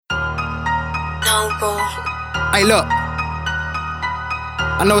Hey, look,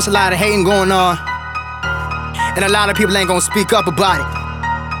 I know it's a lot of hating going on, and a lot of people ain't gonna speak up about it.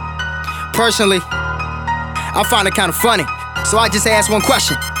 Personally, I find it kinda funny, so I just ask one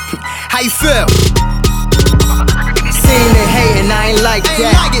question. How you feel? Seen it hating, I ain't like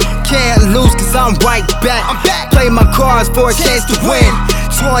that. Can't lose cause I'm right back. Play my cards for a chance to win.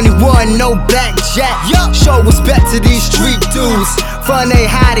 21, no blackjack. Show respect to these street dudes. Fun they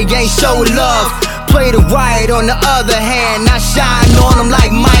hide, they ain't show love. Play the right, on the other hand, I shine on them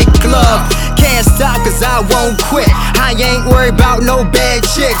like my glove. Can't stop cause I won't quit. I ain't worried about no bad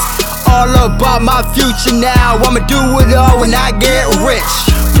chicks. All about my future now, I'ma do it all when I get rich.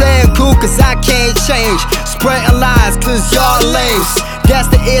 Playing cool cause I can't change. Spreading lies cause y'all lames. That's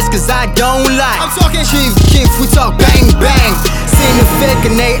the is cause I don't like. I'm talking Chief Keef, we talk bang bang. Seen the fake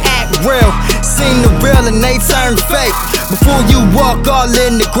and they act real. Seen the real and they turn fake. Before you walk all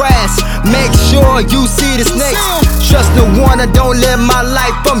in the grass, make sure you see the snakes. Trust no one, I don't live my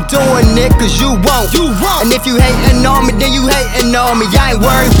life, I'm doing it cause you won't. And if you hating on me, then you hating on me. I ain't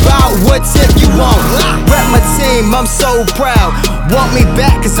worried about what tip you want. Rep my team, I'm so proud. Want me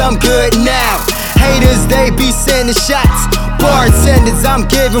back cause I'm good now. Haters, they be sending shots. Bartenders, I'm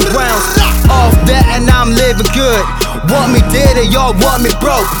giving rounds. Off that and I'm living good. Want me dead or y'all want me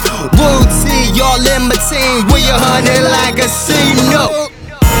broke? Blue T, y'all in my team. We 100 like a C-note.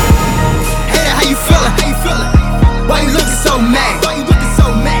 Hey, how you feeling? How you feeling? Why you looking so mad? Why you looking so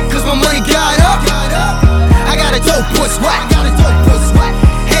mad? Cause my money got up. I got a dope boy swag.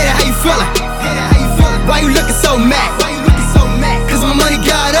 Hey, how you feeling? Why you looking so mad? Why you looking so mad? Cause my money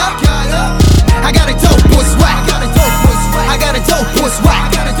got up. I got a dope boy swag. I got a dope boy swag.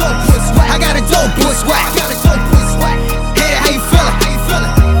 I got a dope boy swag. Hey, how you feeling?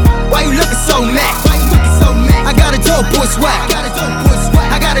 Why you looking so mad? I got a dope boy swag.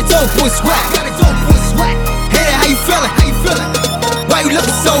 I got a dope boy swag. Hey, how you feeling? Why you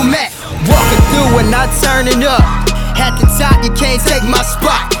looking so mad? Walking through and I turn it up. At the top, you can't take my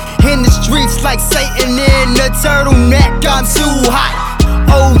spot. In the streets like Satan in a turtleneck, I'm too hot.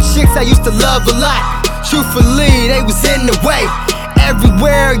 Old chicks I used to love a lot. Truthfully, they was in the way.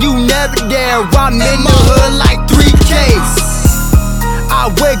 Everywhere, you never there. I'm in the hood like 3Ks. I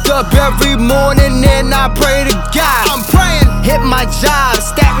wake up every morning and I pray to God. I'm praying. Hit my job,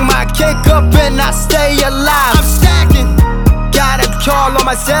 stack my cake up and I stay alive. I'm stacking. Got a call on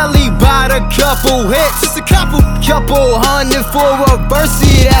my celly, bought a couple hits. Just a couple hundred for a verse,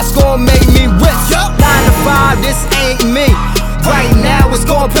 that's gonna make me rich. 9 to 5, this ain't me. Right now it's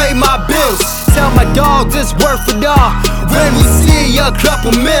gonna pay my bills. Tell my dog this worth it all. When we see a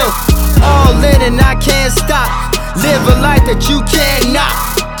couple mil, all in and I can't stop. Live a life that you cannot.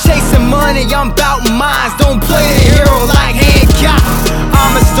 Chasing money, I'm bout mines. Don't play the hero like Hancock.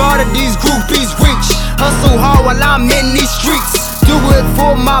 I'm a starter, these groupies reach. Hustle hard while I'm in these streets. Do it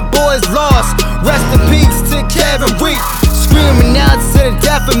for my boys lost. Rest in peace to Kevin Reed. Screaming out to the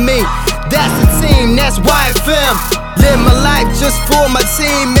death of me. That's the team, that's why I film. Live my life just for my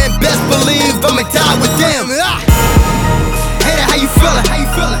team, and best believe I'ma die with them. Hey, how you feeling?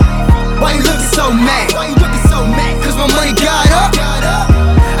 Why you looking so mad? Cause my money got up.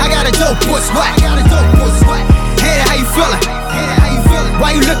 I got a dope boy swag. Hey, how you feeling?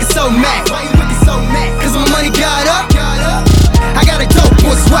 Why you looking so mad? Cause my money got up. I got a dope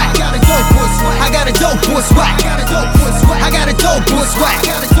boy swag. I got a dope boy swag. I got a dope boy swag.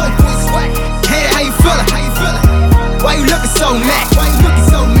 Hey, how you feeling? Why you looking so mad?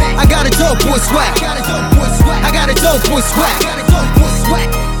 I got a dope boy swag. I got a dope boy swag.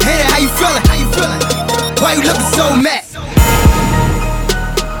 Hey, how you feeling? Why you looking so mad?